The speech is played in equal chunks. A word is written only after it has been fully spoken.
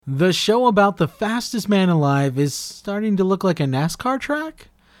The show about the fastest man alive is starting to look like a NASCAR track?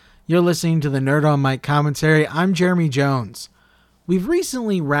 You're listening to the Nerd on Mike commentary. I'm Jeremy Jones. We've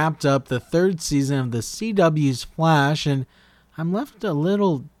recently wrapped up the third season of the CW's Flash, and I'm left a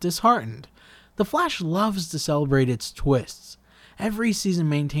little disheartened. The Flash loves to celebrate its twists. Every season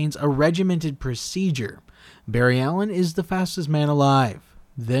maintains a regimented procedure. Barry Allen is the fastest man alive.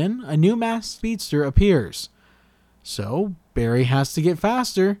 Then a new masked speedster appears. So Barry has to get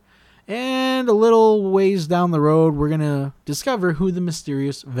faster, and a little ways down the road, we're going to discover who the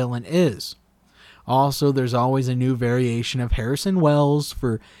mysterious villain is. Also, there's always a new variation of Harrison Wells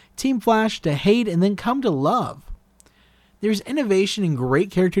for Team Flash to hate and then come to love. There's innovation and great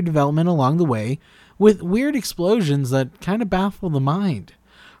character development along the way, with weird explosions that kind of baffle the mind.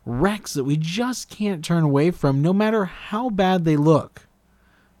 Wrecks that we just can't turn away from no matter how bad they look.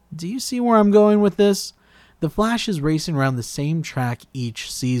 Do you see where I'm going with this? The Flash is racing around the same track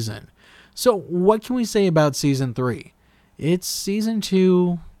each season. So what can we say about Season 3? It's Season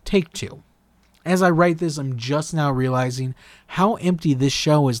 2, Take 2. As I write this, I'm just now realizing how empty this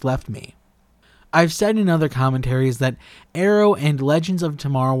show has left me. I've said in other commentaries that Arrow and Legends of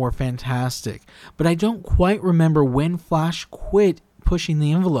Tomorrow were fantastic, but I don't quite remember when Flash quit pushing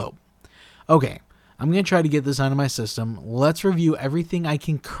the envelope. Okay, I'm going to try to get this out of my system. Let's review everything I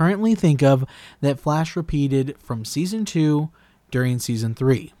can currently think of that Flash repeated from Season 2 during Season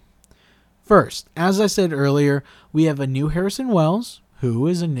 3. First, as I said earlier, we have a new Harrison Wells, who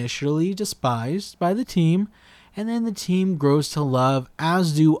is initially despised by the team, and then the team grows to love,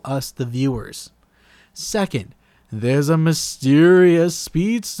 as do us the viewers. Second, there's a mysterious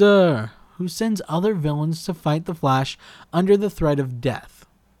speedster who sends other villains to fight the Flash under the threat of death.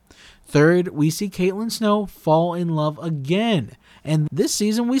 Third, we see Caitlin Snow fall in love again, and this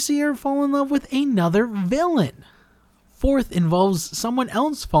season we see her fall in love with another villain. Fourth involves someone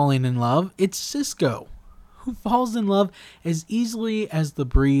else falling in love. It's Cisco, who falls in love as easily as the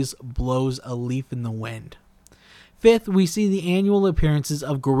breeze blows a leaf in the wind. Fifth, we see the annual appearances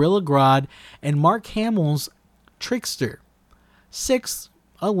of Gorilla Grodd and Mark Hamill's Trickster. Sixth,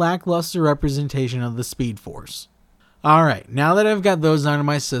 a lackluster representation of the Speed Force. Alright, now that I've got those out of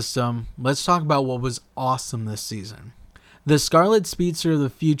my system, let's talk about what was awesome this season. The Scarlet Speedster of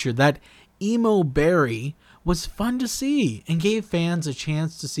the future, that emo Barry, was fun to see and gave fans a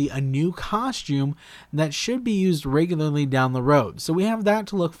chance to see a new costume that should be used regularly down the road, so we have that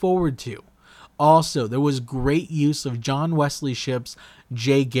to look forward to. Also, there was great use of John Wesley Shipp's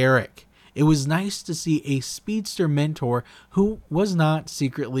Jay Garrick. It was nice to see a speedster mentor who was not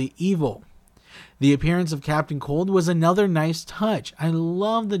secretly evil. The appearance of Captain Cold was another nice touch. I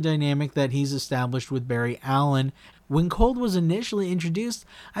love the dynamic that he's established with Barry Allen. When Cold was initially introduced,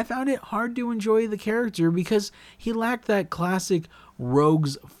 I found it hard to enjoy the character because he lacked that classic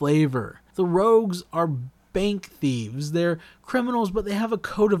rogues flavor. The rogues are bank thieves. They're criminals, but they have a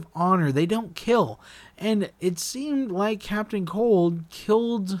code of honor. They don't kill. And it seemed like Captain Cold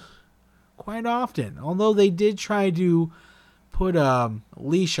killed quite often, although they did try to put a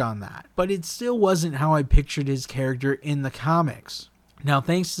leash on that. But it still wasn't how I pictured his character in the comics. Now,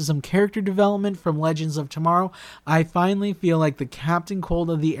 thanks to some character development from Legends of Tomorrow, I finally feel like the Captain Cold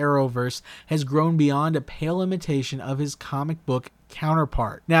of the Arrowverse has grown beyond a pale imitation of his comic book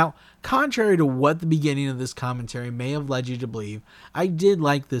counterpart. Now, contrary to what the beginning of this commentary may have led you to believe, I did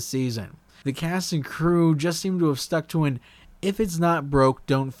like this season. The cast and crew just seem to have stuck to an if it's not broke,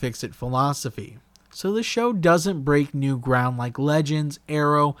 don't fix it philosophy. So the show doesn't break new ground like Legends,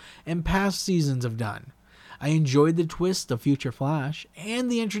 Arrow, and past seasons have done. I enjoyed the twist of Future Flash and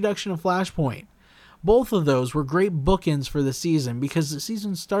the introduction of Flashpoint. Both of those were great bookends for the season because the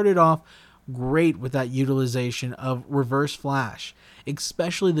season started off great with that utilization of Reverse Flash,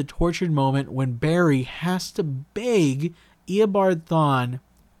 especially the tortured moment when Barry has to beg Eobard Thawne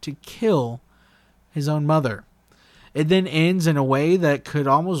to kill his own mother. It then ends in a way that could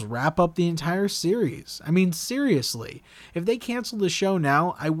almost wrap up the entire series. I mean, seriously, if they canceled the show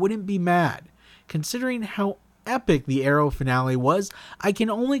now, I wouldn't be mad. Considering how epic the Arrow finale was, I can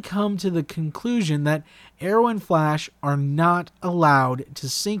only come to the conclusion that Arrow and Flash are not allowed to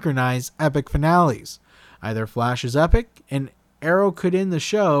synchronize epic finales. Either Flash is epic and Arrow could end the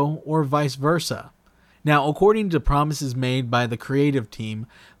show, or vice versa. Now, according to promises made by the creative team,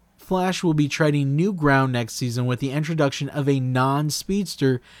 Flash will be treading new ground next season with the introduction of a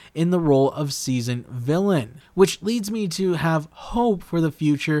non-speedster in the role of season villain, which leads me to have hope for the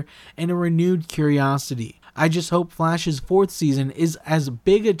future and a renewed curiosity. I just hope Flash's fourth season is as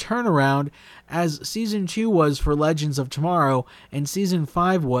big a turnaround as Season 2 was for Legends of Tomorrow and Season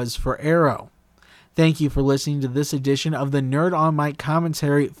 5 was for Arrow. Thank you for listening to this edition of the Nerd on Mic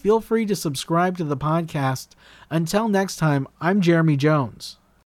Commentary. Feel free to subscribe to the podcast. Until next time, I'm Jeremy Jones.